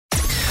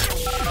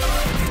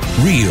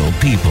Real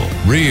people,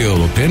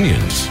 real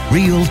opinions,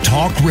 real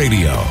talk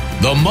radio.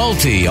 The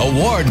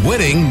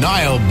multi-award-winning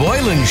Niall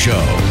Boylan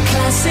Show.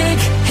 Classic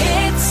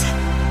hits.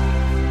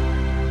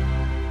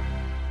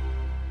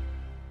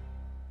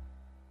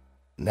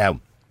 Now,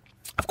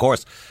 of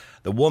course,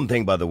 the one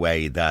thing, by the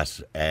way,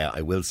 that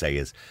I will say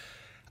is,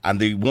 and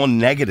the one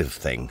negative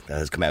thing that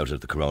has come out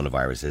of the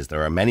coronavirus is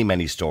there are many,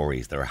 many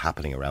stories that are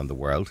happening around the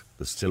world.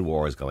 There's still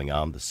wars going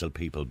on. There's still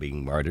people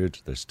being murdered.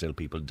 There's still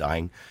people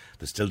dying.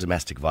 There's still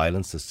domestic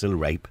violence. There's still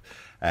rape.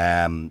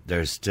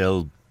 There's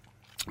still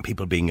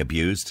people being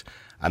abused.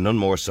 And none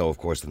more so, of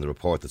course, than the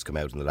report that's come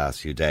out in the last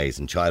few days.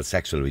 And child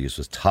sexual abuse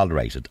was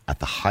tolerated at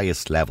the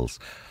highest levels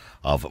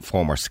of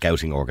former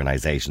scouting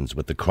organisations,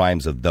 with the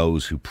crimes of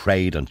those who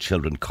preyed on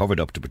children covered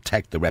up to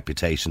protect the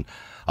reputation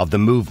of the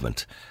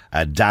movement.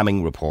 A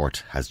damning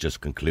report has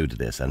just concluded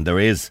this, and there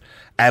is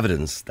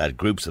evidence that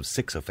groups of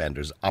 6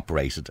 offenders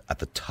operated at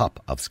the top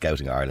of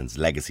Scouting Ireland's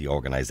legacy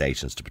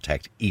organisations to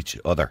protect each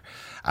other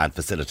and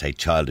facilitate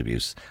child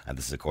abuse. And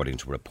this is according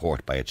to a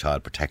report by a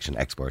child protection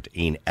expert,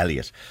 Ian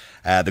Elliott.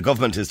 The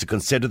government is to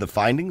consider the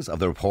findings of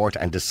the report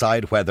and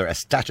decide whether a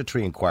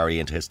statutory inquiry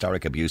into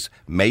historic abuse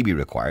may be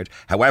required.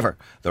 However,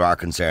 there are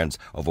concerns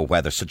over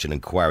whether such an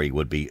inquiry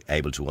would be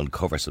able to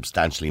uncover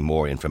substantially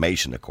more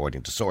information,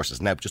 according to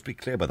sources. Now, just to be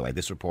clear, by the way,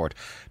 this report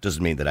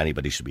doesn't mean that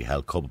anybody should be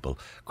held culpable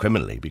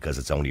criminally, because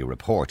it's only a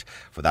report.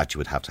 For that, you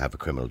would have to have a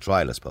criminal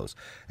trial, I suppose.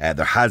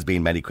 There has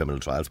been many criminal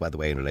trials, by the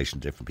way, in relation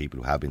to different people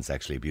who have been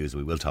sexually abused.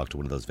 We will talk to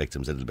one of those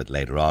victims a little bit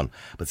later on.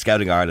 But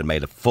Scouting Ireland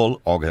made a full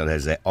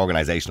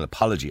organisational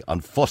apology on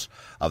foot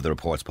of the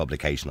report's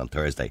publication on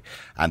Thursday.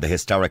 And the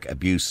historic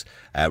abuse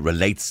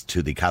relates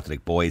to the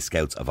Catholic Boy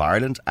Scouts of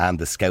Ireland and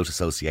the Scout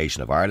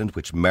Association of Ireland,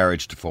 which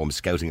merged to form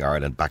Scouting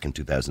Ireland back in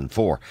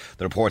 2004.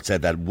 The report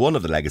said that one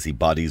of the legacy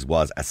bodies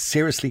was a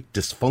seriously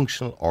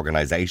dysfunctional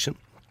organisation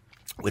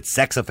with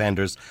sex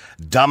offenders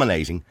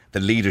dominating the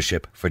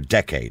leadership for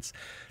decades.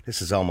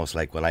 This is almost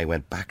like when I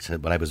went back to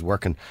when I was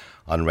working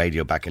on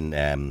radio back in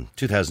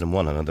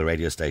 2001 on another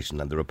radio station,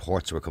 and the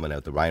reports were coming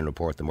out, the Ryan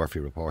report, the Murphy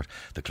report,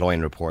 the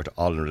Cloyne report,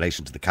 all in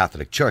relation to the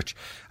Catholic Church.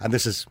 And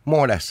this is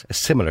more or less a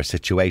similar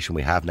situation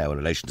we have now in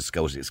relation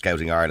to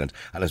Scouting Ireland,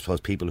 and I suppose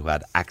people who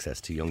had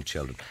access to young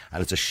children.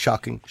 And it's a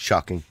shocking,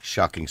 shocking,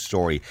 shocking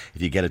story.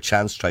 If you get a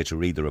chance, try to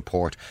read the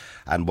report.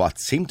 And what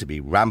seemed to be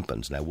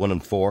rampant now, 1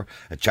 in 4,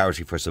 a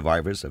charity for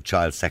survivors of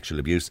child sexual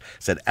abuse,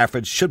 said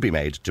efforts should be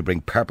made to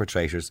bring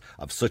perpetrators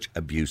of such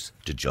abuse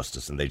to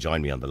justice. And they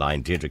join me on the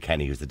line. Deirdre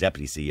Kenny, who's the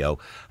Deputy CEO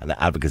and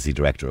the Advocacy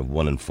Director of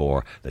 1 in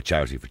 4, the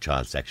Charity for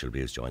Child Sexual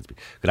Abuse, joins me.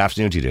 Good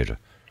afternoon to you, Deirdre.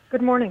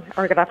 Good morning,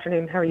 or good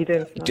afternoon. How are you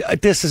doing?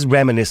 This is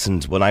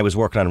reminiscent when I was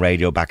working on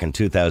radio back in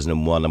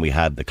 2001, and we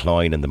had the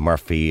Cloyne and the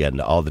Murphy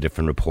and all the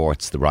different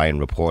reports, the Ryan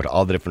report,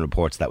 all the different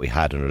reports that we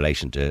had in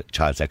relation to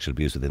child sexual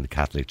abuse within the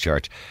Catholic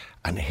Church.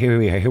 And here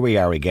we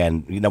are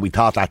again. You know, we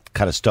thought that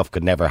kind of stuff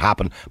could never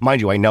happen.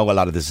 Mind you, I know a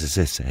lot of this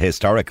is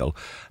historical,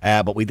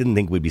 but we didn't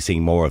think we'd be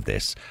seeing more of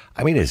this.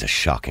 I mean, it is a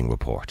shocking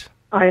report.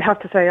 I have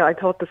to say, I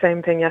thought the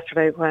same thing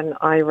yesterday when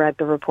I read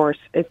the report.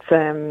 It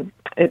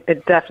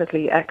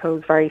definitely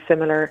echoes very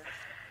similar,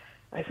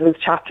 I suppose,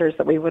 chapters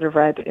that we would have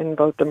read in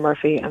both the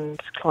Murphy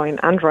and Cloyne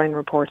and Ryan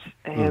reports.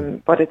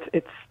 But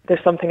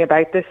there's something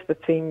about this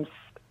that seems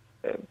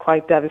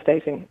quite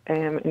devastating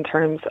in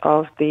terms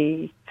of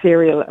the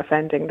serial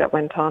offending that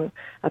went on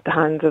at the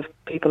hands of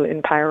people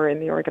in power in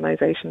the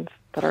organisations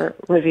that are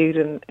reviewed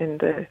in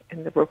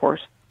the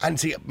report. And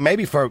see,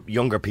 maybe for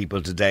younger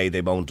people today,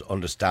 they won't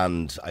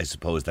understand, I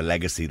suppose, the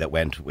legacy that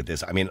went with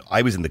this. I mean,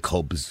 I was in the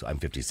Cubs. I'm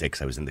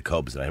 56. I was in the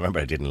Cubs, and I remember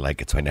I didn't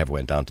like it, so I never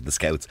went on to the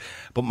Scouts.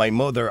 But my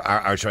mother,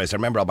 I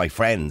remember all my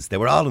friends, they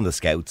were all in the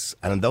Scouts.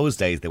 And in those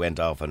days, they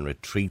went off on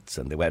retreats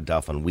and they went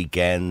off on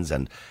weekends,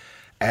 and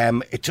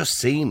it just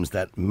seems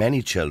that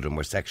many children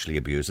were sexually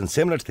abused. And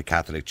similar to the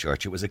Catholic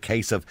Church, it was a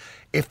case of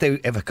if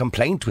a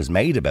complaint was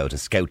made about a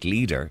Scout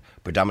leader,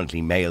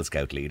 predominantly male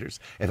Scout leaders,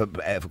 if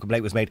a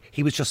complaint was made,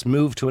 he was just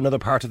moved to another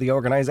part of the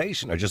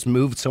organisation or just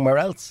moved somewhere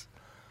else.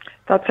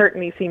 That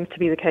certainly seems to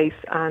be the case.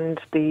 And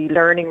the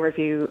Learning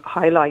Review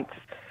highlights,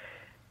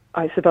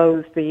 I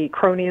suppose, the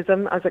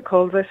cronyism, as it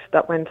calls it,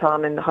 that went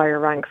on in the higher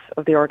ranks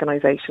of the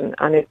organisation.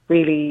 And it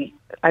really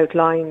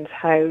outlines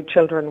how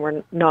children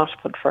were not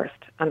put first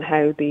and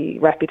how the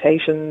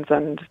reputations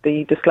and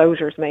the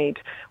disclosures made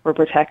were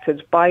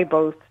protected by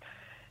both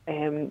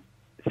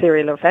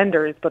serial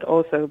offenders but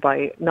also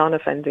by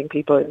non-offending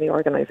people in the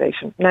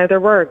organisation. Now,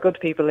 there were good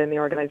people in the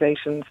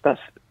organisations that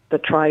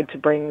tried to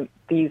bring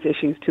these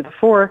issues to the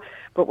fore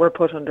but were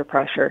put under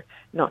pressure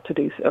not to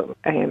do so.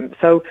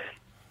 So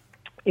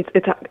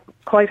it's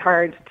quite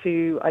hard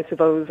to, I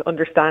suppose,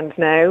 understand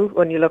now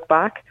when you look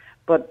back.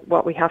 But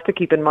what we have to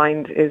keep in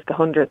mind is the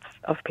hundreds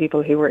of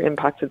people who were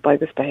impacted by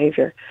this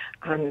behaviour,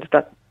 and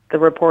that the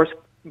report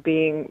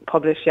being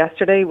published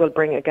yesterday will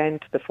bring again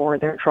to the fore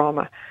their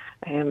trauma.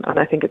 And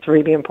I think it's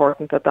really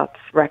important that that's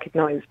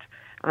recognised.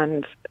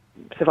 And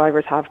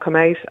survivors have come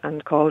out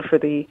and called for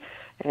the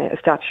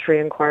statutory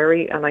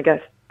inquiry, and I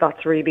guess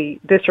that's really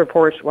this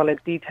report. While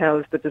it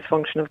details the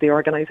dysfunction of the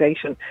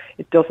organisation,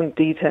 it doesn't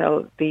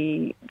detail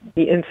the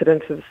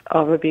incidences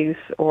of abuse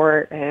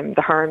or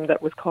the harm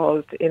that was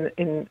caused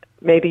in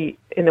maybe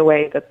in a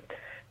way that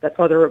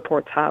other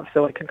reports have.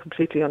 So I can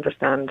completely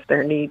understand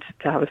their need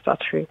to have a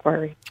statutory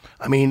inquiry.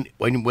 I mean,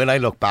 when I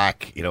look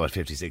back, at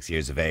 56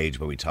 years of age,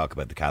 when we talk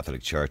about the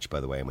Catholic Church, by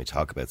the way, and we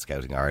talk about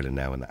Scouting Ireland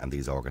now and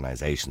these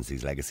organisations,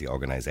 these legacy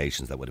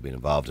organisations that would have been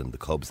involved in the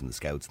Cubs and the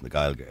Scouts and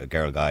the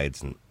Girl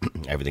Guides and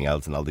everything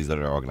else, and all these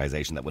other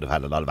organisations that would have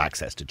had a lot of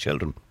access to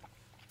children.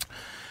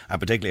 And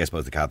particularly, I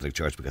suppose, the Catholic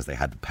Church, because they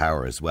had the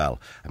power as well.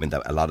 I mean,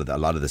 a lot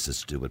of this is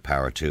to do with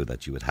power too,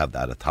 that you would have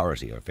that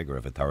authority or figure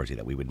of authority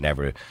that we would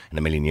never in a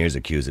million years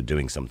accuse of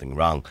doing something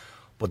wrong.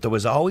 But there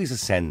was always a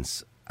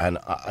sense, and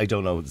I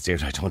don't know,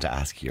 Deirdre, I don't want to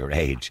ask your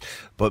age,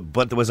 but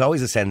there was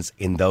always a sense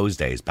in those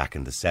days, back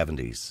in the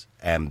 70s,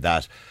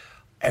 that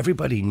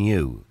everybody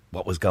knew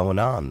what was going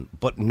on,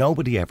 but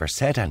nobody ever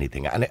said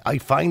anything. And I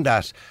find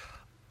that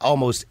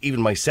almost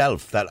even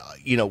myself, that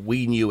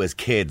we knew as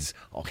kids,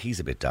 oh, he's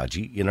a bit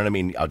dodgy, you know what I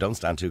mean, oh, don't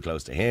stand too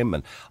close to him,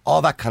 and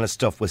all that kind of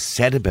stuff was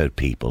said about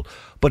people,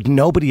 but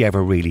nobody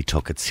ever really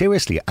took it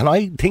seriously. And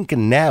I'm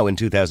thinking now in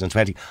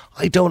 2020,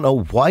 I don't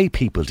know why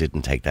people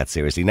didn't take that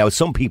seriously. Now,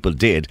 some people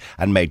did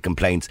and made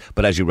complaints,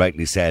 but as you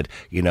rightly said,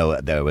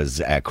 there was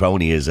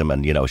cronyism,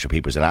 and sure,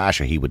 people's an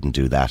Asher, he wouldn't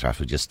do that, or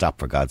just stop,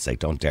 for God's sake,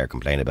 don't dare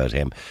complain about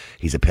him,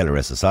 he's a pillar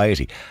of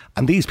society.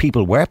 And these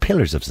people were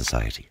pillars of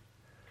society.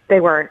 They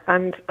were,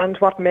 and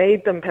what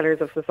made them pillars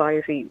of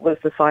society was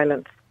the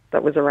silence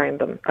that was around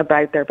them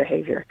about their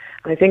behaviour.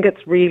 And I think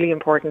it's really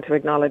important to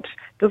acknowledge,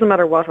 it doesn't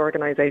matter what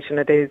organisation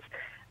it is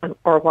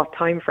or what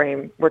time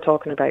frame we're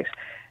talking about,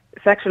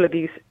 sexual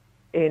abuse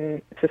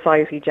in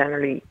society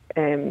generally,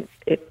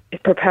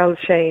 it propels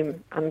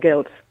shame and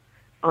guilt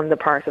on the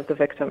part of the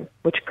victim,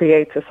 which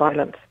creates a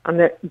silence.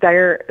 And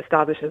there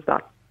establishes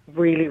that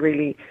really,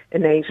 really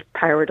innate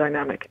power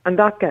dynamic. And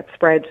that gets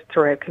spread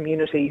throughout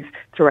communities,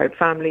 throughout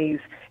families.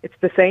 It's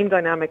the same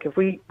dynamic. If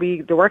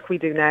the work we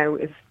do now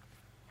is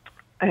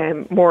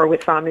more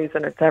with families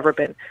than it's ever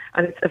been.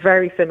 And it's a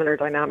very similar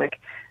dynamic.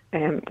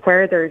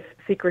 Where there's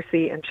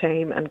secrecy and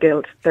shame and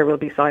guilt, there will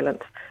be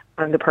silence.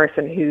 And the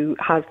person who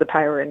has the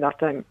power in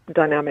that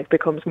dynamic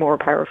becomes more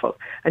powerful.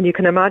 And you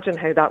can imagine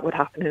how that would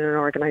happen in an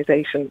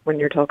organisation when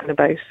you're talking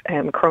about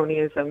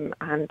cronyism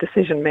and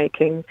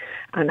decision-making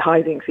and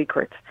hiding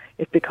secrets.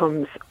 It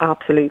becomes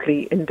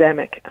absolutely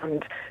endemic.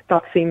 And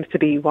that seems to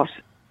be what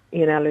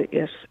Ian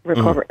Elliott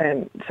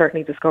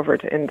certainly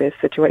discovered in this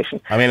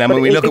situation. I mean,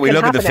 when we look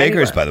at the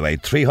figures, anywhere. By the way,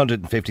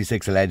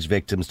 356 alleged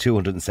victims,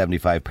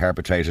 275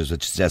 perpetrators,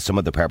 which suggests some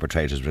of the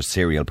perpetrators were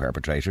serial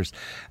perpetrators,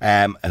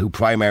 who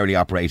primarily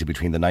operated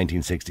between the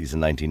 1960s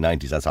and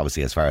 1990s. That's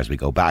obviously as far as we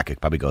go back.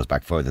 It probably goes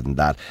back further than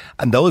that.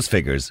 And those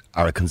figures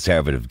are a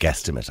conservative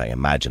guesstimate, I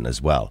imagine,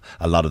 as well.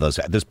 A lot of those,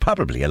 there's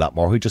probably a lot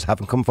more who just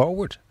haven't come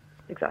forward.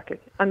 Exactly.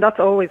 And that's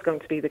always going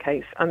to be the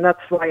case. And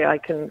that's why I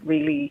can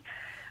really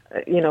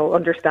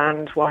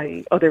understand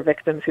why other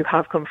victims who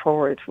have come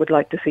forward would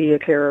like to see a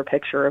clearer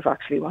picture of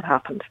actually what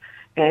happened.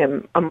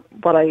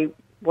 What I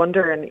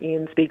wonder, and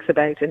Ian speaks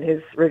about in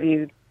his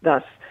review,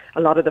 that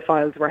a lot of the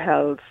files were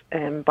held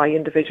by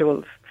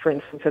individuals, for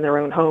instance, in their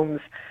own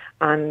homes,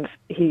 and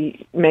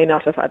he may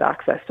not have had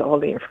access to all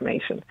the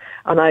information.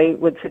 And I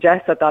would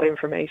suggest that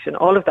information,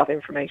 all of that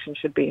information,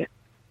 should be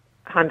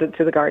handed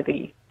to the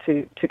Gardaí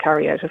to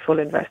carry out a full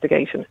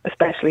investigation,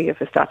 especially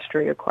if a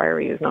statutory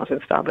inquiry is not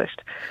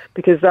established,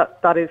 because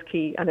that is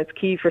key. And it's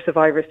key for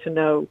survivors to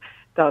know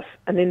that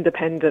an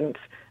independent,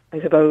 I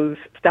suppose,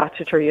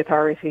 statutory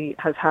authority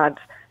has had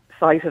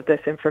sight of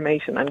this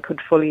information and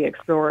could fully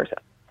explore it.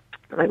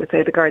 And I would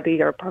say the Gardaí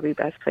are probably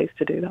best placed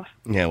to do that.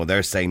 Yeah, well,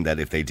 they're saying that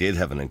if they did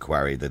have an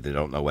inquiry, that they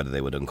don't know whether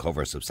they would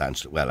uncover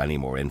any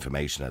more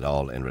information at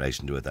all in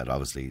relation to it. That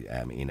obviously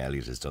Ian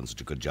Elliott has done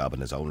such a good job in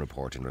his own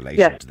report in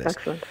relation to this.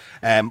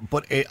 Excellent.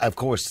 But of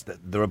course,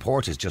 the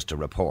report is just a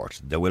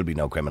report. There will be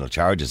no criminal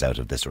charges out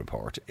of this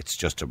report. It's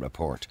just a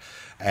report,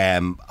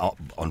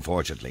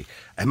 unfortunately.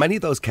 And many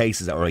of those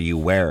cases, are you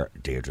aware,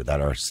 Deirdre,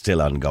 that are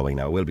still ongoing?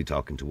 Now, we'll be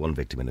talking to one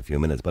victim in a few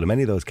minutes, but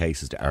many of those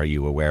cases are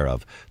you aware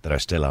of that are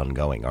still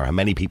ongoing, or how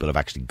many people have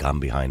actually gone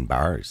behind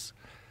bars?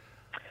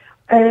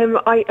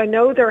 I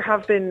know there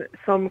have been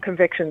some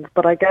convictions,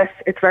 but I guess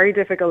it's very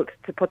difficult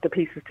to put the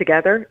pieces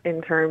together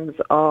in terms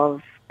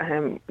of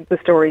the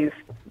stories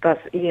that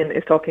Ian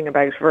is talking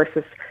about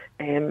versus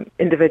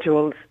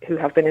individuals who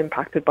have been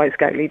impacted by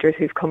Scout leaders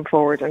who've come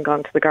forward and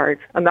gone to the Guards.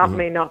 And that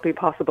may not be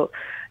possible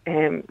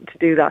to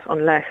do that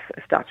unless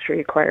a statutory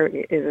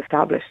inquiry is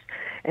established.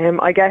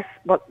 I guess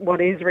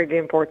what is really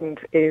important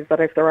is that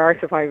if there are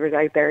survivors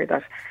out there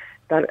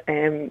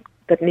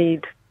that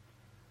need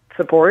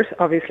support,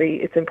 obviously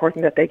it's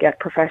important that they get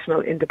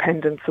professional,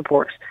 independent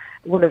support.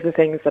 One of the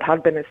things that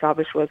had been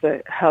established was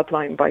a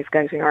helpline by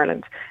Scouting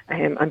Ireland,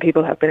 and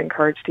people have been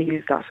encouraged to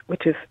use that,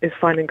 which is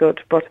fine and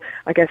good. But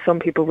I guess some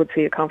people would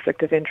see a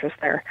conflict of interest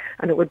there,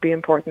 and it would be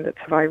important that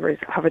survivors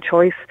have a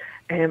choice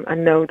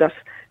and know that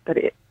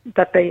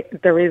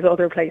there is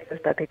other places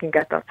that they can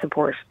get that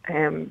support.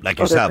 Like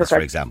yourselves, for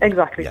example.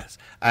 Exactly. Yes.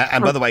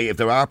 And by the way, if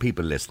there are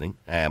people listening,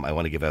 I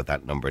want to give out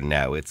that number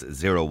now. It's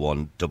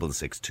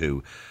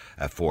 01662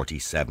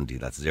 4070.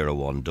 That's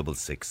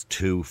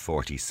 01662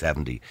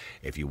 4070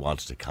 if you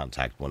wanted to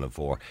contact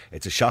 114.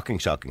 It's a shocking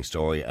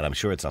story, and I'm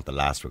sure it's not the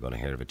last we're going to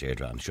hear of it,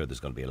 Deirdre. I'm sure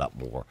there's going to be a lot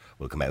more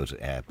will come out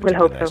we'll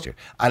hope next year.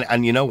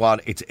 And you know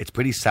what? It's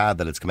pretty sad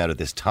that it's come out at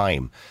this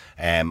time,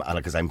 and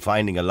because I'm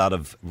finding a lot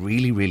of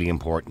really, really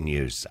important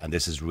news, and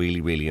this is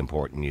really, really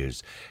important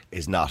news,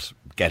 is not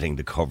getting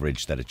the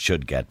coverage that it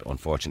should get,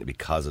 unfortunately,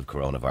 because of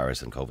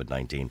coronavirus and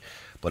COVID-19.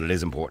 But it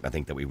is important, I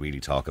think, that we really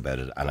talk about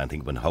it. And I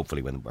think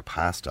hopefully when we're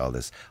past all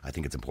this, I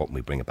think it's important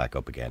we bring it back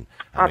up again.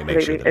 And absolutely.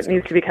 make sure that it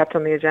needs to be kept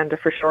on the agenda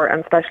for sure.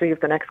 And especially if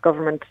the next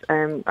government,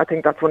 I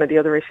think that's one of the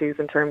other issues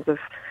in terms of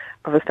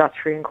a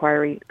statutory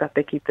inquiry, that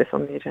they keep this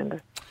on the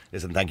agenda.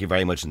 Listen, thank you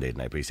very much indeed,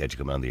 and I appreciate you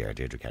coming on the air,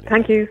 Deirdre Kenny.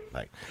 Thank you.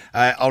 Bye.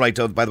 All right,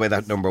 by the way,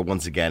 that number,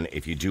 once again,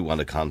 if you do want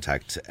to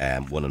contact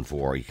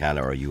 114, you can,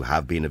 or you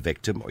have been a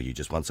victim, or you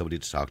just want somebody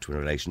to talk to in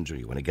relation to, or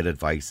you want to get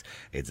advice,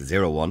 it's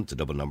 01, it's a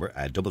double number,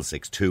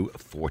 662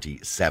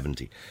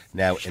 4070.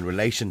 Now, in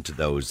relation to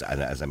those,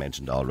 and as I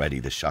mentioned already,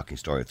 the shocking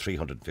story of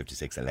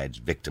 356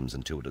 alleged victims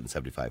and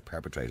 275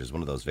 perpetrators.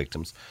 One of those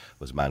victims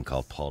was a man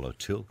called Paul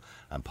O'Toole,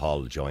 and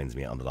Paul joins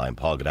me on the line.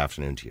 Paul, good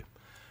afternoon to you.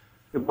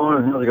 Good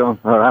morning, how's it going?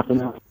 Or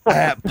afternoon.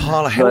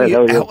 Paul,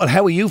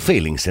 how are you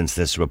feeling since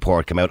this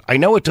report came out? I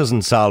know it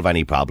doesn't solve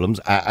any problems,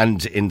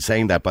 and in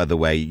saying that, by the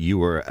way, you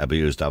were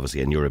abused,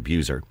 obviously, and your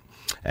abuser,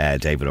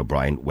 David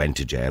O'Brien, went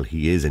to jail.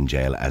 He is in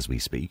jail as we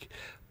speak.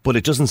 But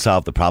it doesn't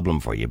solve the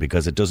problem for you,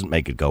 because it doesn't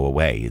make it go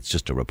away. It's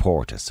just a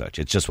report as such.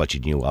 It's just what you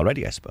knew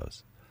already, I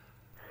suppose.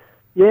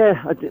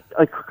 Yeah,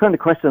 I kind of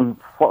question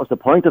what was the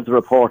point of the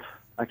report,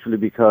 actually,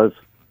 because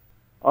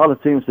all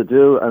it seems to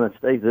do, and it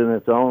states in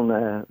its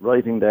own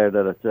writing there,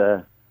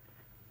 that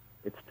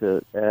it's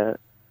to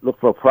look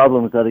for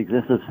problems that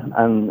existed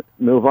and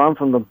move on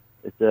from them.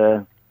 It's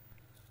to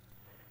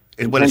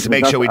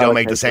make sure we don't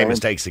make the same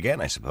mistakes again,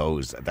 I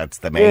suppose. That's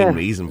the main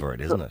reason for it,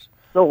 isn't it?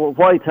 So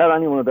why tell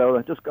anyone about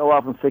it? Just go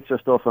off and fix your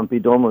stuff and be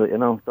done with it,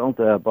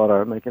 Don't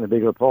bother making a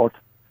big report.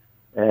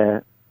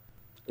 It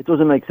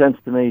doesn't make sense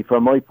to me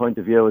from my point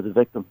of view as a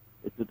victim.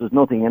 There's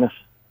nothing in it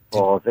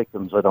for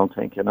victims, I don't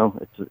think, It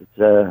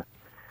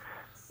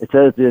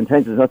says the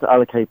intention is not to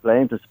allocate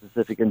blame to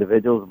specific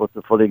individuals, but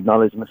to fully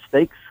acknowledge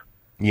mistakes.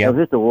 Yeah. Now,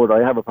 here's the word I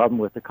have a problem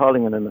with: the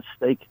calling it a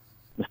mistake.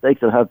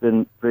 Mistakes that have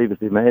been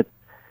previously made.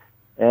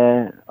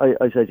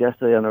 I said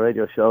yesterday on a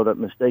radio show that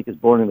mistake is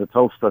burning the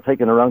toast, or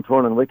taking a wrong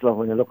turn in Wicklow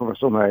when you're looking for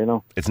somewhere,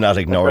 It's not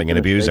ignoring an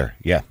abuser,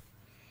 yeah.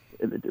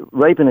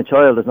 Raping a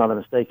child is not a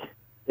mistake.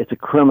 It's a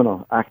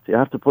criminal act. You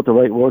have to put the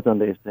right words on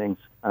these things.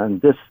 And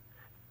this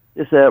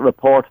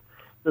report,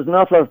 there's an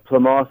awful lot of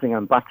promoting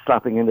and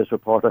backslapping in this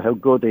report of how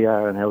good they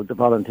are and how the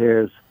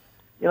volunteers.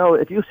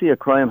 If you see a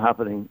crime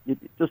happening,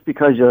 just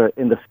because you're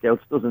in the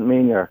Scouts doesn't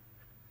mean you're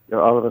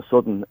all of a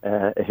sudden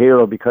a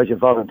hero because you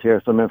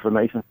volunteer some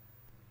information.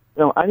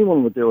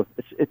 Anyone would do it.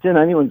 It's in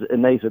anyone's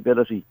innate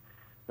ability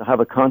to have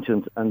a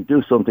conscience and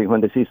do something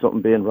when they see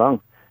something being wrong.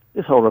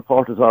 This whole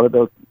report is all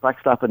about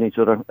backslapping each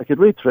other. I could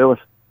read through it,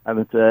 and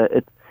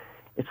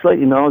it's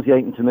slightly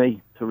nauseating to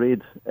me to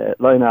read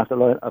line after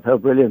line of how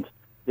brilliant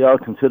they all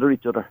consider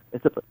each other.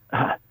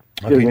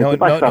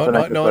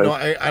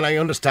 And I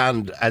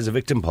understand as a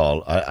victim,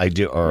 Paul, I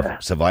do, or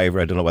survivor,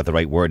 I don't know what the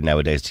right word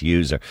nowadays to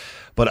use,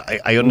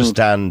 but I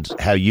understand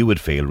how you would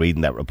feel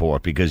reading that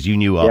report, because you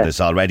knew all this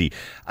already.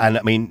 And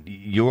I mean,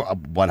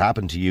 what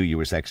happened to you? You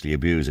were sexually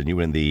abused, and you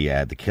were in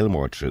the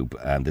Kilmore troop,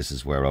 and this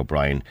is where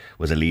O'Brien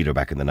was a leader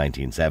back in the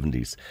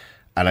 1970s.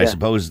 And I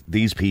suppose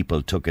these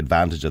people took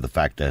advantage of the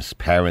fact that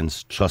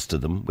parents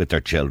trusted them with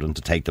their children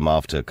to take them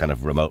off to kind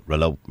of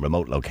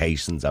remote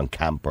locations on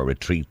camp or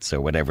retreats or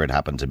whatever it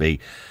happened to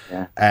be.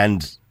 Yeah.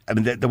 And I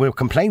mean, there were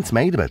complaints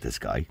made about this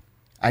guy,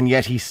 and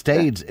yet he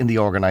stayed in the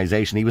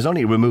organisation. He was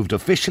only removed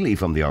officially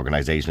from the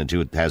organisation in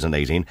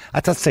 2018.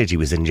 At that stage, he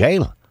was in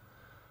jail.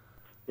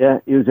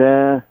 Yeah, he was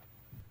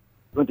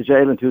went to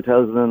jail in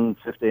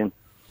 2015.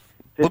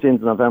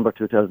 15th November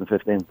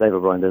 2015, David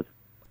O'Brien did.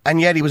 And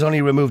yet he was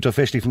only removed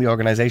officially from the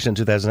organisation in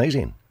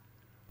 2018.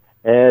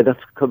 That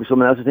could be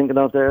someone else you're thinking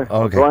of there.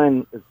 Okay.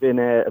 Brian has been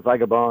a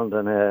vagabond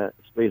and a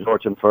street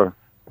urchin for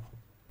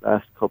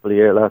last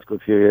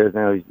good few years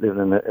now. He's living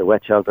in a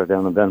wet shelter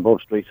down on Benbow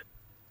Street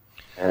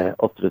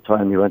up to the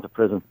time he went to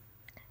prison.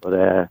 But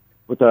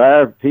there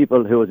are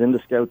people who was in the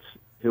Scouts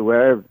who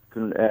were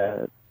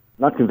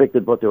not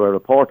convicted, but they were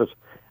reported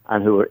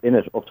and who were in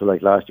it up to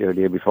like last year, the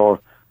year before.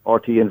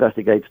 RT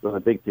Investigates done a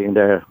big thing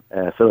there.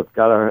 Philip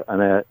Gallagher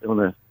and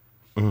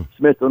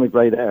Smith done a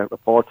great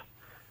report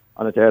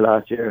on it there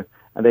last year,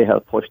 and they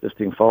helped push this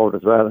thing forward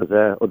as well as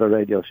other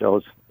radio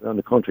shows around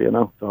the country,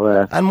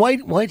 So, and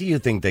why do you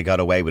think they got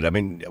away with it? I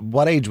mean,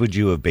 what age would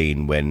you have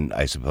been when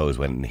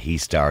he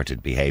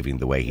started behaving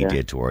the way he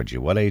did towards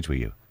you? What age were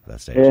you at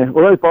that stage?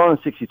 Well, I was born in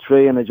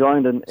 1963 and I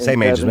joined in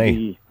same age as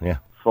me. Yeah,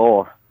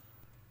 4,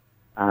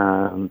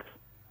 and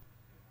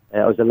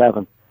I was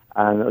 11.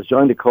 And I was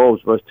joining the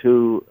Cobs, but I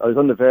was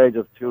on the verge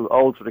of too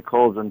old for the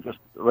Cobs and just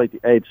right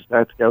the age to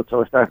start Scouts.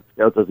 So I started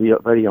Scouts as a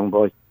very young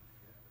boy.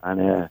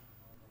 And I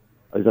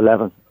was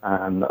 11,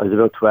 and I was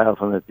about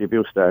 12 when the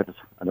abuse started.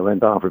 And I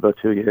went on for about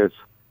 2 years,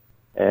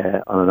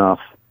 on and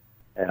off,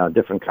 on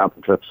different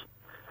camping trips.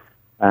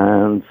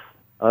 And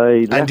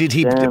did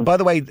he, by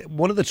the way,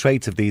 one of the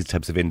traits of these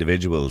types of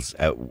individuals,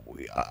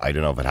 I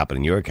don't know if it happened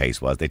in your case,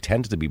 was they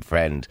tended to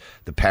befriend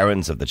the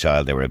parents of the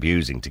child they were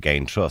abusing to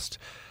gain trust.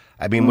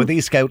 I mean, were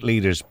these Scout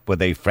leaders, were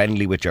they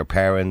friendly with your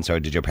parents, or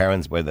did your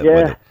parents, were they...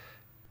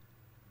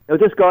 Now,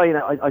 this guy,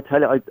 I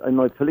tell you, in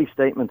my police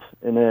statement,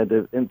 in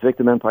the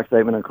victim impact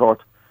statement in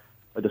court,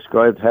 I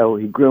described how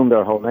he groomed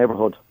our whole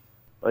neighbourhood.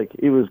 Like,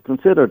 he was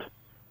considered,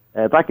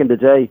 back in the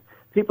day,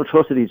 people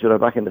trusted each other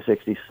back in the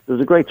 60s. There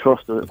was a great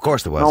trust. Of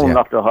course there was, No one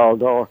locked their hall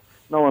door.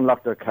 No one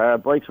locked their car.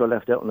 Bikes were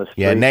left out on the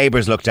street. Yeah,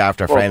 neighbours looked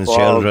after friends'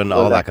 children,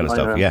 all that kind of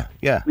stuff.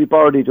 Yeah. We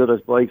borrowed each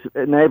other's bikes.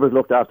 Neighbours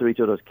looked after each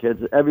other's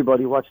kids.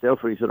 Everybody watched out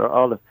for each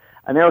other.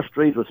 And our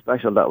street was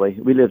special that way.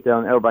 We lived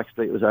down, our back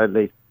street was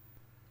Ardley.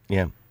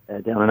 Yeah.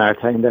 Down in our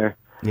town there.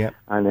 Yeah.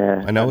 And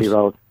I know Abbey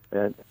Road.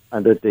 And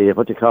the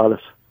what do you call it?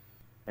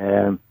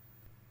 Or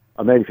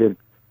maybe if you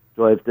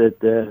drive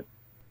the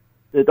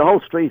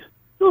whole street,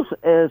 just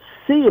a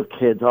sea of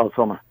kids all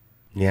summer.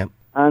 Yeah.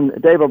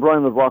 And Dave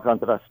O'Brien would walk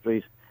onto that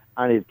street,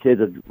 and his kids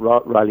would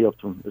rally up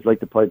to him. It was like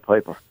the Pied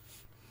Piper.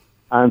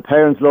 And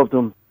parents loved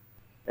him,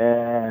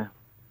 and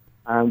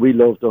we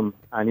loved him,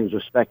 and he was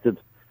respected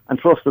and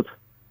trusted.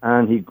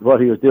 And what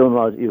he was doing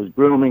was he was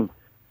grooming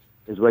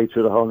his way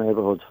through the whole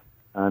neighbourhood.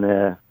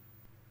 And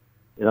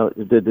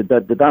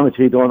the damage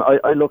he done,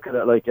 I look at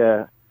it like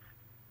by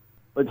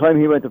the time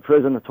he went to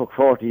prison, it took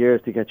 40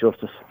 years to get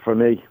justice for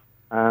me.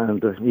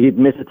 And he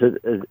admitted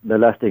to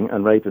molesting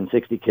and raping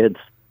 60 kids.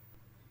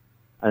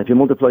 And if you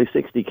multiply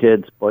 60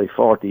 kids by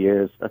 40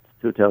 years, that's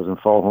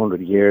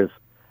 2,400 years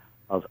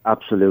of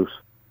absolute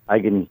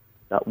agony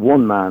that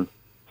one man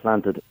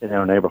planted in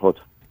our neighbourhood.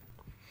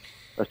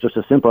 That's just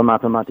a simple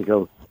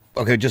mathematical...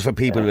 Okay, just for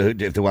people who,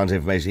 if they want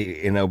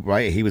information,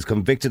 right? He was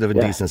convicted of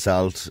indecent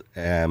assault,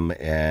 and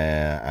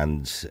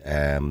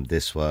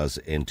this was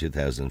in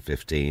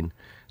 2015,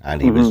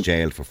 and he was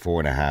jailed for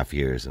 4.5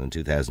 years. And in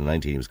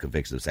 2019, he was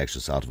convicted of sexual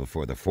assault of a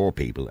further 4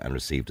 people and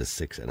received a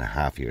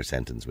 6.5-year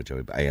sentence, which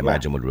I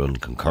imagine would run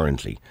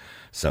concurrently.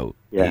 So,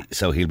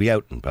 so he'll be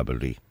out in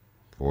probably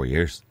 4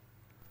 years.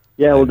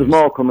 Yeah, well, there's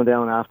more coming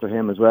down after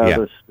him as well.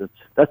 Yeah.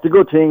 That's the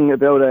good thing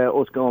about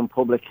us going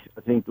public.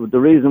 I think the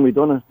reason we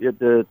done it,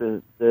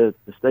 the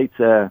state's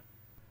the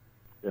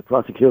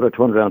prosecutor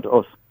turned around to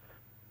us,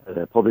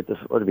 public,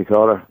 what do we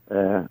call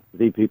her,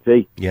 the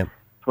DPP,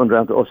 turned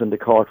around to us in the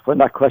court. When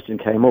that question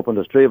came up, and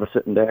there's 3 of us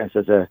sitting there, and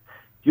says, do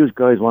you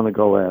guys want to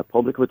go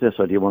public with this,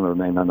 or do you want to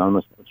remain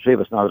anonymous? The 3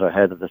 of us nodded our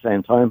head at the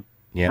same time.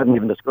 Hadn't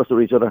even discussed it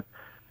with each other.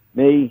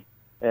 Me,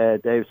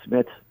 Dave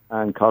Smith,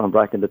 and Colin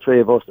Bracken, the 3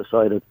 of us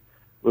decided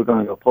we're going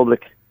to go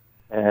public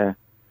to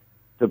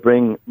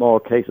bring more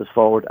cases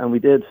forward, and we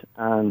did.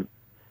 And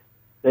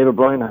Dave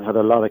O'Brien had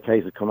a lot of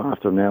cases come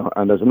after him now,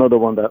 and there's another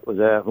one that was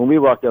when we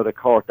walked out of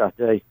court that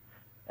day.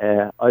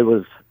 It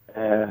was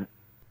an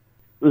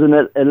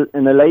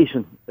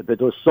elation, but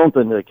there was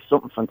something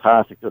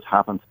fantastic just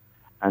happened,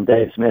 and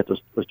Dave Smith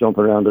was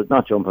jumping around,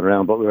 not jumping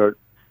around, but we were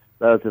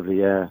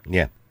relatively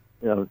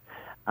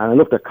And I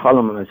looked at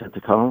Colin and I said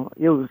to Colin,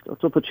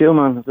 what's up with you,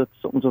 man? I said,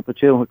 something's up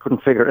with you. I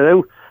couldn't figure it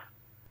out.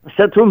 I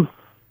said to him,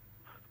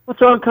 what's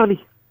wrong,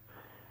 Collie?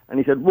 And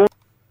he said, one.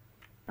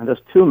 And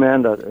there's 2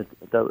 men that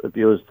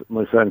abused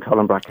my friend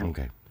Colin Bracken.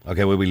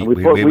 Okay. Well,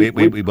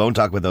 we won't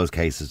talk about those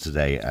cases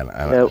today.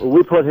 And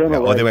we put him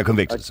away. Oh, they were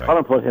convicted. Sorry.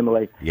 Colin put him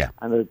away. Yeah.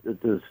 And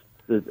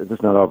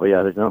it's not over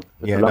yet. It's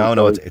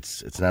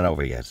not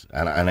over yet.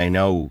 And I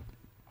know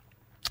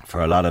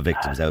for a lot of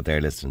victims out there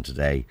listening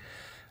today,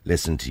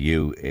 listen to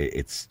you,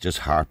 it's just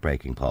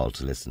heartbreaking, Paul,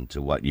 to listen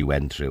to what you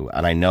went through.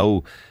 And I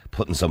know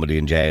putting somebody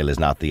in jail is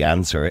not the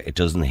answer. It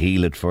doesn't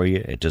heal it for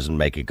you. It doesn't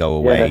make it go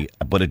away.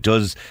 But it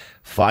does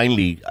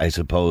finally, I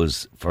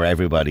suppose, for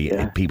everybody,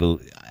 people,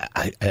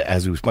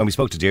 when we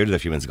spoke to Deirdre a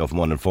few minutes ago from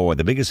 1 and 4,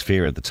 the biggest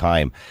fear at the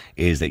time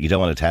is that you don't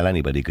want to tell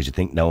anybody because you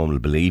think no one will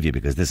believe you,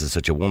 because this is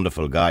such a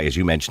wonderful guy. As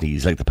you mentioned,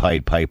 he's like the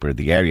Pied Piper of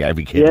the area.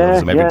 Every kid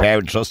loves him. Every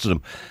parent trusted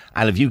him.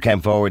 And if you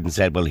came forward and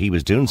said, well, he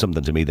was doing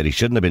something to me that he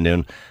shouldn't have been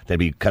doing, they'd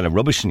be kind of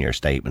rubbishing your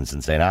statements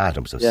and saying,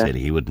 I'm so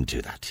silly, he wouldn't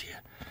do that to you.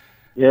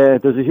 Yeah,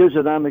 there's a huge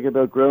dynamic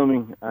about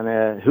grooming,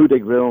 and who they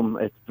groom,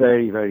 it's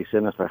very, very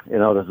sinister. There's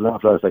an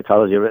awful lot of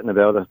psychology written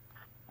about it,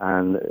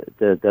 and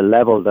the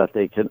level that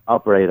they can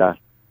operate at.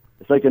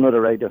 It's like another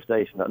radio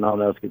station that no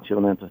one else can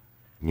tune into.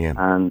 Yeah.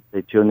 And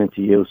they tune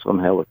into you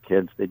somehow with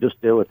kids. They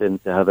just do it to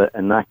have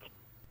a knack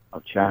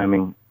of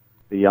charming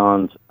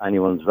beyond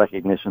anyone's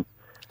recognition.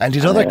 And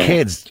did other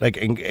kids, like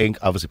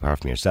obviously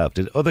apart from yourself,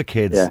 did other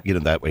kids,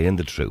 that were in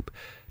the troop,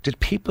 did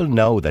people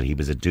know that he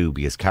was a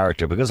dubious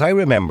character? Because I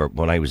remember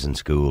when I was in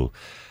school,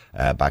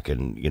 back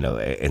in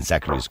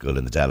secondary school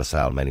in the De La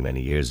Salle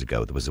many years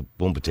ago, there was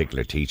one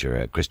particular teacher,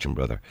 a Christian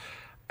brother,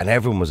 And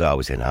everyone was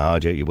always saying,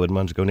 Jay, you wouldn't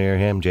want to go near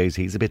him, Jay's,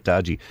 he's a bit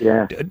dodgy.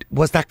 Yeah.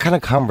 Was that kind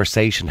of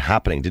conversation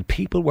happening?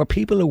 Were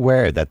people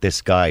aware that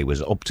this guy was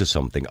up to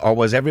something? Or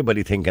was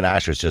everybody thinking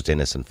Asher's just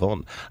innocent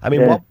fun? I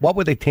mean, what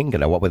were they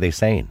thinking or what were they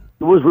saying?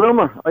 There was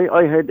rumour.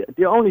 I heard,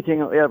 the only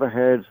thing I ever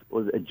heard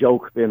was a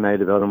joke being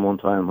made about him one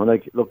time when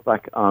I look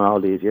back on all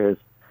these years.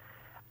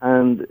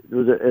 And there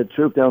was a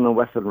troop down in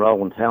Western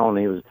Row in town, and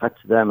he was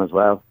attached to them as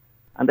well.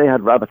 And they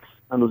had rabbits.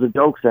 And there was a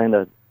joke saying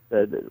that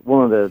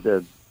one of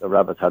the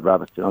rabbits had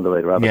rabbits, the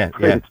way the rabbits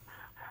breed.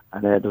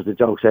 And there was a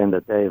joke saying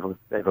that Dave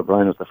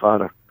O'Brien was the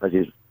father because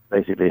he's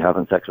basically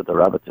having sex with the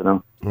rabbits,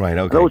 Right, okay.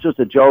 And it was just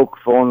a joke,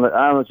 fun,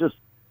 and it was just,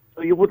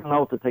 so you wouldn't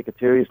know if to take it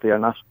seriously or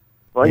not.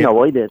 But I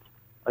know I did.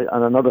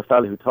 And another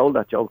fella who told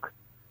that joke,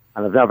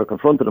 and I've never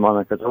confronted him on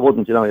it because I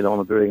wouldn't, you don't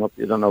want to bring up,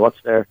 you don't know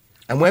what's there.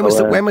 And when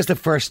was the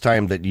first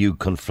time that you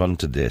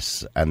confronted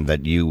this and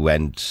that you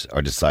went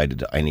or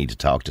decided, I need to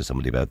talk to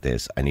somebody about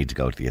this, I need to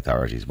go to the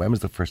authorities? When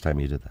was the first time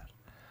you did that?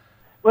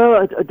 Well,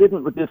 I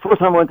didn't. The first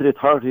time I went to the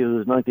authorities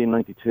was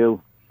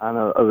 1992,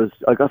 and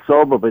I got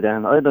sober by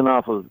then. I had an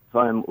awful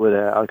time with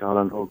alcohol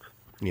and drugs.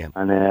 Yeah.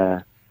 And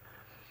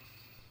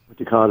what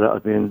do you call it?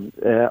 I've been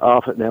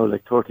off it now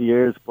like 30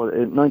 years. But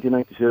in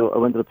 1992, I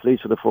went to the police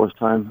for the first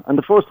time. And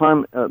the first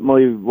time,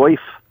 my wife,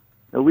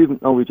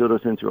 we've known each other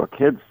since we were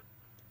kids.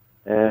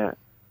 The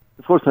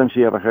first time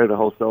she ever heard the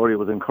whole story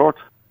was in court.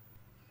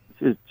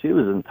 She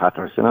was in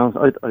tatters,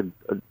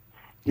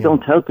 You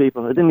don't tell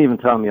people. I didn't even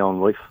tell my own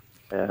wife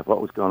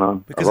what was going on.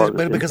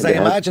 Because I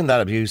imagine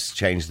that abuse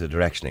changed the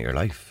direction of your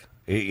life.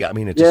 I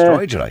mean, it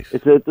destroyed your life.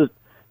 There's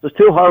not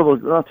two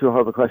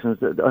horrible questions.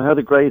 I had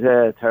a great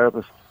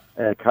therapist,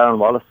 Karen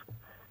Wallace.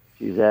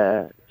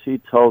 She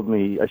told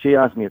me, she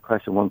asked me a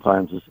question one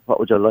time, says, what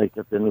would your life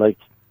have been like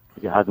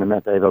if you hadn't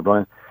met Dave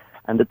O'Brien?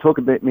 And it took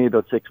me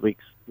about 6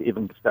 weeks to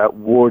even start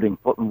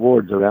putting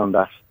words around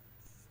that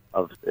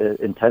of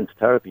intense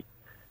therapy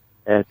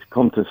to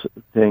come to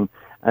thing.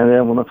 And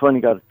then when I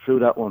finally got through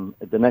that one,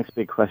 the next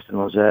big question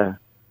was,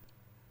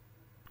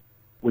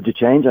 would you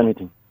change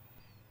anything?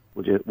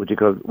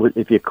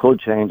 If you could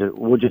change it,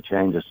 would you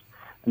change it?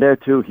 And they're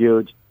two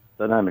huge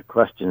dynamic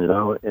questions,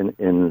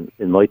 in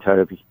my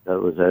therapy.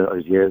 That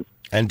was years.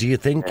 And do you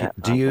think,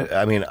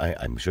 I mean,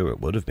 I'm sure it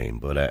would have been,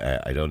 but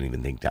I don't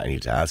even think that I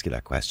need to ask you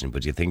that question,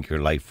 but do you think your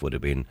life would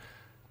have been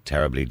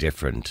terribly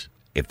different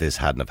if this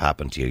hadn't have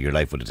happened to you? Your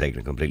life would have taken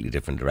a completely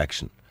different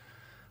direction.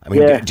 I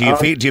mean, do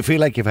you feel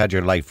like you've had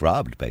your life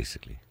robbed,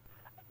 basically?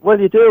 Well,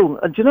 you do.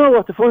 And do you know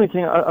what? The funny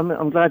thing,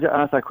 I'm glad you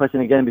asked that question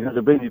again because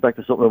it brings me back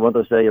to something I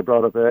wanted to say you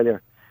brought up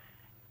earlier.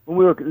 When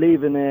we were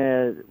leaving,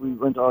 we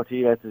went to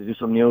RTE to do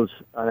some news,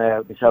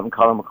 and myself and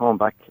Colin were coming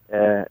back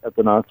up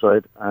the north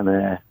side,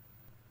 and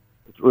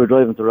we were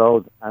driving the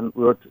road, and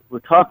we were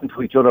talking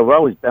to each other. We're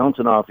always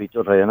bouncing off each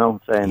other,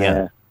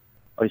 saying,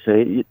 I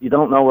say, you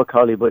don't know what,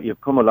 Collie, but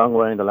you've come a long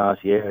way in the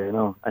last year,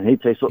 and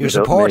he'd say something. You're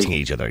supporting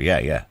each other,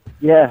 yeah.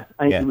 Yeah,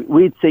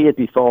 we'd see it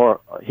before.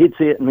 He'd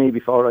see it in me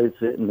before I'd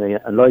see it in me,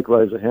 and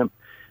likewise with him.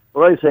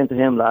 But I was saying to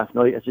him last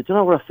night, I said, do you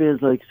know what it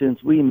feels like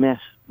since we met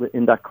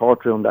in that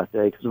courtroom that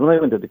day? Because when I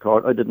went to the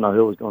court, I didn't know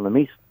who I was going to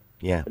meet.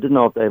 Yeah. I didn't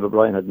know if Dave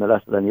O'Brien had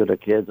molested any other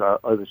kids, or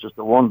I was just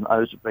the one. I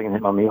was just bringing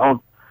him on my own.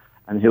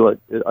 And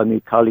I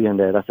meet Collie in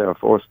there. That's our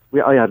first.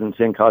 I hadn't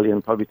seen Collie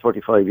in probably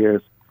 35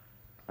 years.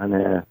 And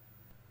there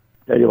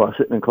you are,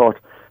 sitting in court.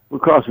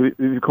 Of course, we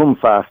become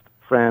fast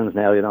friends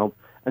now,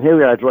 And here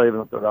we are driving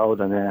up the road,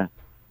 and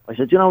I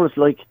said, you know what it's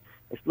like?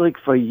 It's like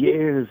for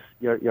years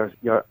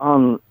you're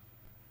on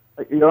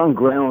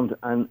ground,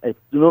 and it's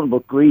nothing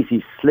but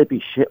greasy,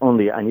 slippy shit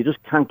under you, and you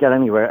just can't get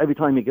anywhere. Every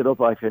time you get up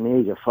off your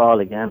knees, you fall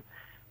again.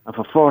 And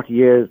for 40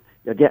 years,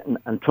 you're getting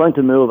and trying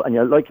to move, and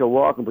you're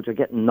walking, but you're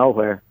getting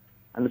nowhere.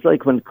 And it's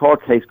like when the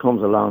court case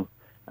comes along,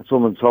 and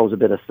someone throws a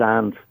bit of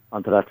sand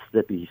onto that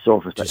slippy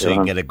surface. Just so you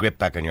can get a grip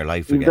back on your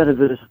life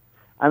again.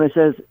 And it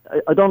says,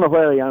 I don't know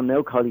where I am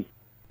now, Collie.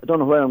 I don't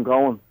know where I'm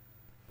going,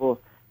 but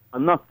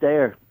I'm not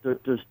there. There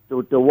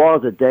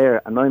was a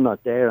there, and I'm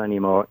not there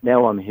anymore.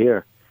 Now I'm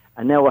here.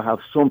 And now I have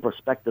some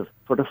perspective.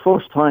 For the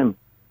first time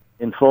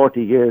in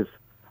 40 years,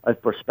 I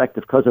have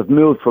perspective because I've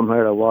moved from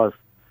where I was.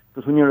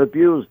 Because when you're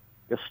abused,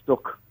 you're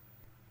stuck.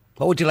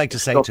 What would you like to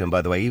say to him,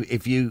 by the way?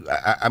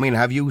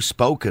 Have you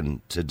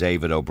spoken to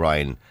David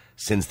O'Brien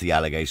since the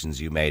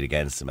allegations you made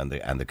against him and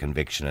the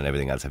conviction and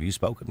everything else? Have you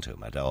spoken to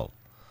him at all?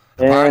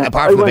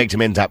 Apart from the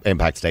victim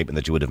impact statement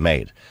that you would have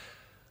made.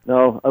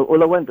 No. I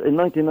went in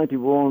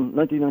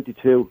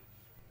 1992.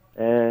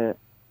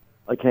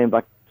 I came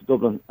back to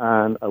Dublin,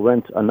 and I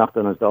went and knocked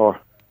on his door,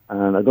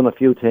 and I'd done a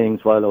few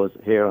things while I was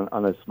here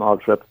on a small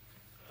trip,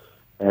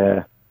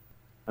 and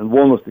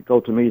one was to go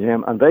to meet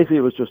him, and basically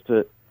it was just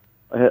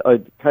I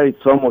carried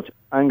so much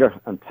anger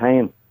and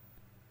pain,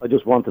 I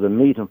just wanted to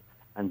meet him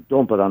and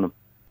dump it on him.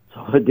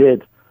 So I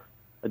did.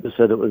 I just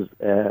said it was,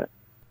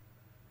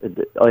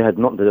 I had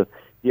nothing to do.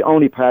 The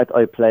only part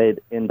I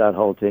played in that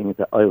whole thing is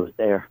that I was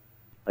there.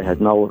 I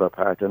had no other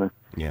part in it.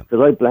 Yeah.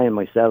 Because I blame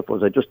myself.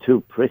 Was I just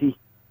too pretty?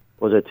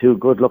 Was I too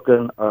good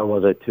looking? Or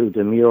was I too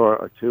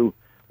demure?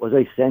 Was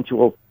I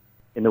sensual?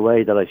 in a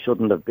way that I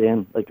shouldn't have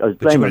been. Like, I was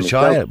But you blaming were a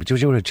myself. child. But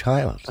you were a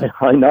child.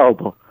 I know,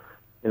 but,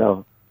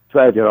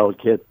 12-year-old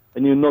kid. I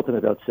knew nothing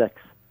about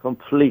sex.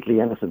 Completely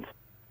innocent.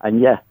 And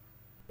yeah,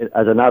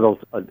 as an adult,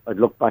 I'd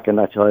look back on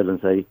that child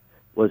and say,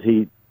 was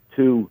he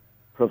too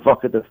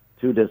provocative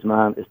to this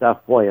man? Is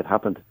that why it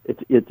happened?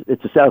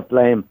 It's a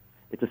self-blame.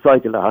 It's a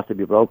cycle that has to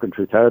be broken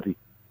through therapy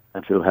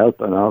and through help,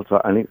 and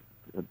also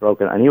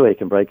broken any way you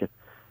can break it.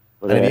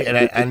 But,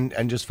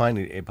 And just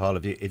finally, Paul,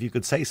 if you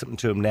could say something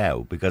to him now,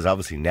 because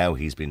obviously now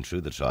he's been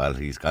through the trial,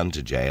 he's gone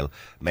to jail,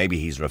 maybe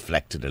he's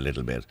reflected a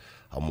little bit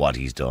on what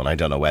he's done. I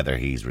don't know whether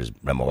he's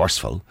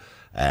remorseful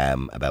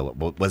about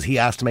it. Was he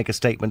asked to make a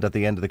statement at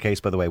the end of the case,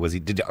 by the way?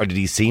 Did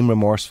he seem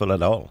remorseful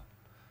at all?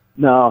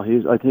 No,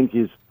 I think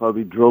he's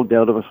probably drugged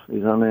out of it.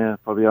 He's on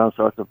probably all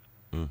sorts of,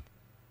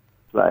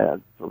 what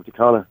would you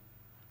call it?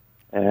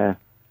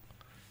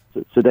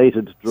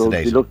 Sedated drugs.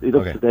 Sedated. He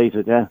looked Okay.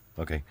 sedated, yeah.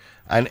 Okay.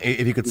 And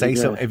if you could say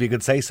if you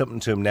could say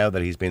something to him now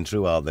that he's been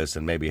through all this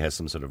and maybe has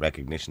some sort of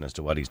recognition as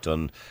to what he's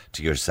done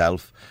to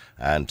yourself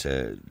and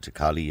to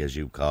Collie, as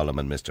you call him,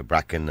 and Mr.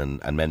 Bracken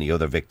and many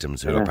other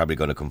victims who are probably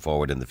going to come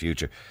forward in the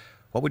future,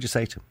 what would you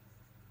say to him?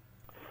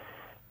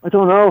 I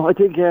don't know. I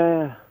think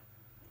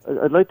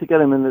I'd like to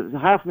get him in.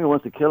 Half of me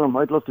wants to kill him.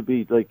 I'd love to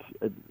be like,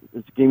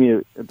 just give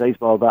me a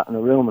baseball bat in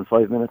a room in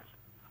 5 minutes.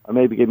 Or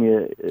maybe give me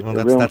a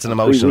room that's an for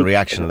 3 emotional weeks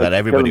reaction and that I'd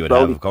everybody kill him would have,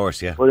 slowly. of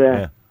course, yeah. But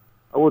Yeah.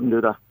 I wouldn't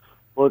do that.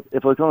 But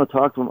if I was going to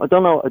talk to him, I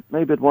don't know,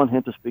 maybe I'd want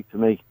him to speak to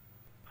me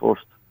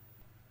first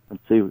and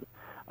see.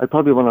 I'd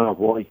probably want to know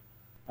why.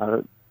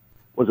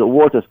 Was it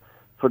worth it?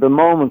 For the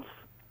moments,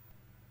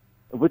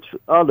 which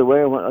all the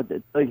way,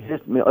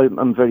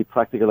 I'm very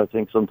practical, I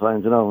think,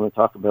 sometimes, when I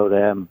talk about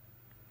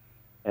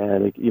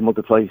like you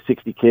multiply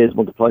 60 kids,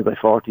 multiplied by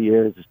 40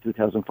 years, it's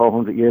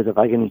 2,400 years of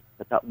agony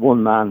that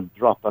one man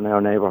dropped on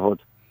our neighbourhood.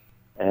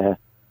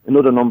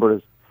 Another number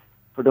is,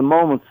 for the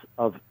moments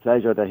of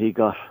pleasure that he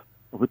got,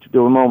 which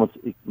there were moments,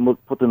 he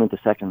put them into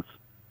seconds,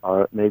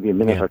 or maybe a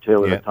minute or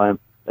two at a time,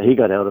 that he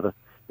got out of it.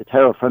 The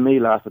terror for me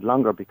lasted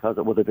longer because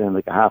it would have been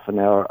like a half an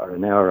hour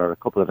or a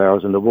couple of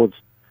hours in the woods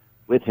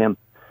with him.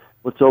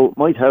 But so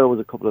my terror was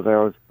a couple of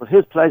hours, but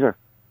his pleasure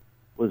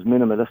was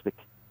minimalistic.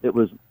 It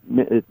was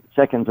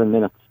seconds and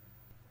minutes,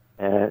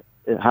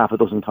 half a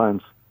dozen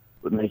times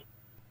with me.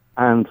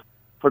 And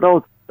for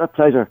that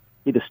pleasure,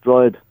 he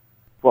destroyed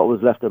what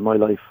was left of my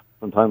life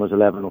from time I was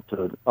 11 up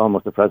to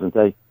almost the present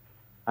day.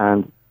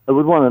 And I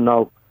would want to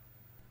know,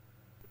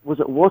 was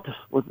it worth it?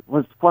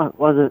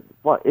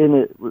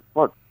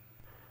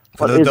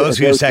 For those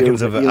few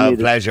seconds of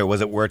pleasure,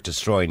 was it worth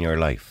destroying your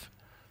life?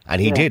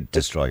 And he did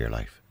destroy your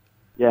life.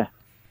 Yeah.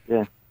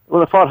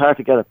 Well, I fought hard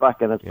to get it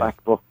back, and it's back,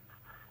 but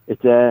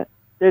it's they're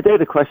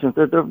the questions.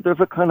 They're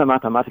kind of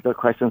mathematical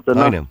questions. They're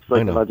not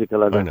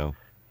psychological. I know.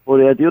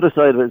 But the other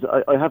side of it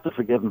is, I have to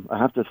forgive him. I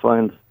have to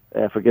find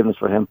forgiveness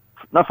for him.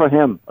 Not for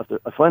him.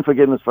 I find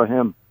forgiveness for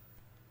him,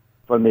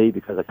 for me,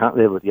 because I can't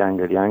live with the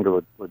anger. The anger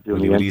would do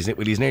me in. He's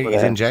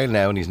in jail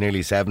now, and he's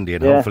nearly 70,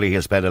 and hopefully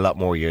he'll spend a lot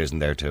more years in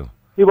there too.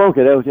 He won't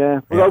get out, yeah.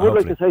 But I would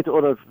hopefully. like to say to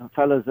other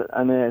fellas,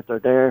 and if they're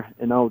there,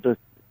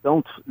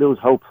 don't lose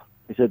hope.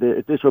 He said,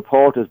 if this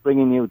report is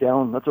bringing you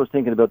down, that's what I was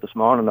thinking about this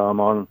morning or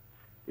morning.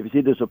 If you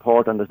see this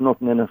report and there's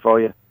nothing in it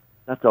for you,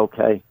 that's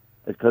okay.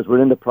 Because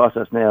we're in the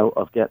process now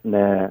of getting,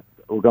 I'm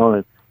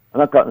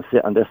not going to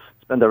sit on this,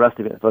 spend the rest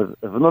of it.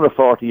 If another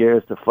 40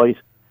 years to fight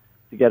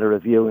to get a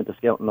review into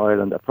Scouting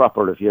Ireland, a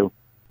proper review,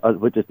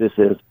 which this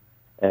is,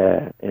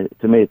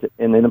 to me, it's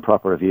an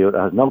improper review. It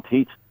has no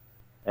teeth.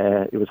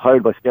 He was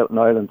hired by Scouting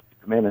Ireland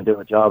to come in and do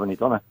a job, and he's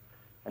done it.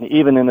 And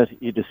even in it,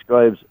 he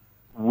describes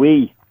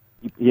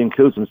he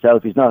includes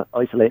himself. He's not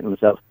isolating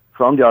himself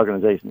from the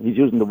organisation. He's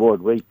using the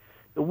word we.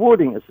 The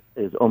wording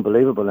is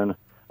unbelievable in it.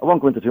 I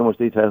won't go into too much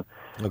detail.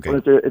 Okay.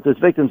 But if there's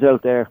victims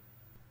out there,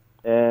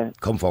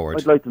 come forward.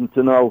 I'd like them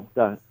to know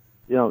that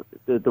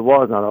the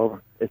war's not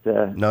over. It's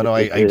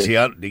I see.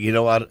 You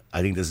know what?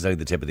 I think this is only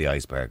the tip of the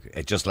iceberg.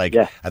 It's just like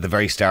at the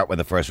very start when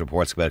the first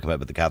reports come out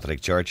about the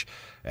Catholic Church.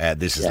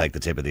 This is like the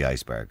tip of the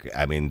iceberg.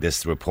 I mean,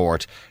 this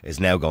report is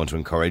now going to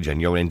encourage, and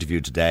your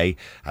interview today,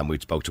 and we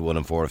spoke to 1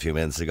 and 4 a few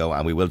minutes ago,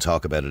 and we will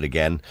talk about it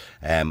again.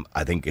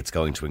 I think it's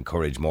going to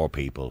encourage more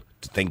people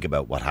to think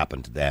about what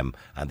happened to them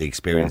and the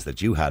experience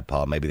that you had,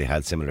 Paul. Maybe they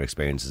had similar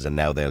experiences, and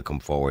now they'll come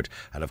forward.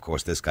 And of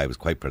course, this guy was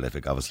quite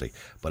prolific, obviously.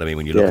 But I mean,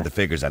 when you look at the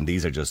figures, and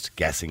these are just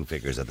guessing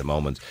figures at the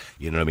moment,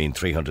 you know what I mean?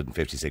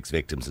 356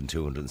 victims and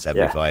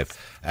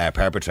 275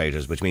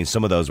 perpetrators, which means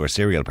some of those were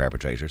serial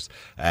perpetrators.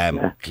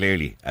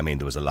 Clearly, I mean,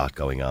 there was a lot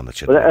going on that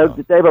should have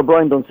been Dave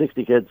O'Brien done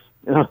 60 kids,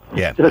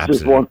 Yeah, just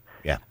absolutely. one.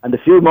 Yeah. And the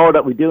few more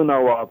that we do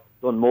know of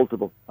done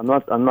multiple. I'm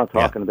not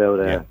talking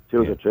about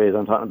 2 or 3.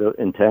 I'm talking about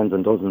in tens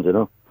and dozens,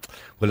 Well,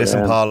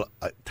 listen, Paul,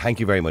 thank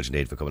you very much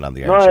indeed for coming on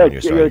the air No, and sharing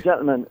your story. you're a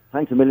gentleman.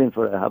 Thanks a million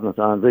for having us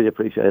on. Really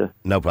appreciate it.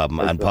 No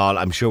problem. And Paul,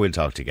 I'm sure we'll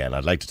talk to you again.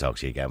 I'd like to talk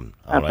to you again.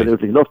 All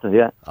Absolutely. Love to,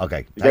 yeah. Okay.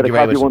 You Thank get you a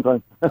very coffee much. one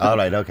time. All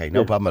right, okay.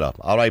 No problem at all.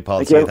 All right, Paul.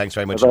 Thank See you. you. Thanks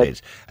very much Bye-bye.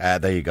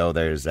 indeed. There you go.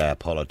 There's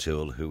Paul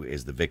O'Toole, who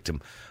is the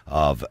victim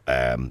of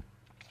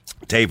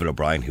David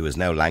O'Brien, who is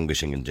now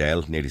languishing in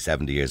jail, nearly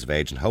 70 years of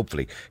age, and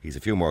hopefully he's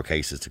a few more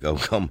cases to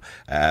come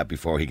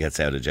before he gets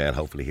out of jail.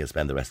 Hopefully he'll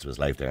spend the rest of his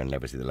life there and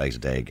never see the light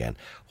of day again.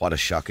 What a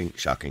shocking,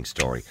 shocking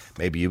story.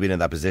 Maybe you've been in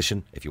that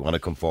position. If you want to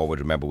come forward,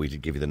 remember we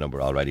did give you the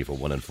number already for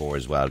 1 and 4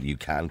 as well. You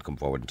can come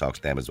forward and talk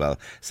to them as well.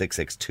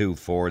 662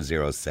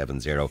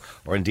 4070,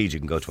 or indeed you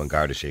can go to An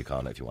Garda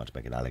Síochána if you want to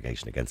make an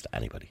allegation against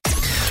anybody.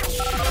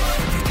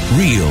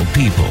 Real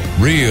people,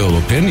 real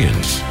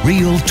opinions,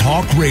 Real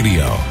Talk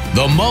Radio.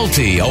 The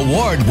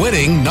multi-award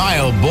winning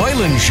Niall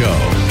Boylan Show.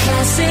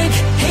 Classic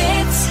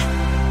hits.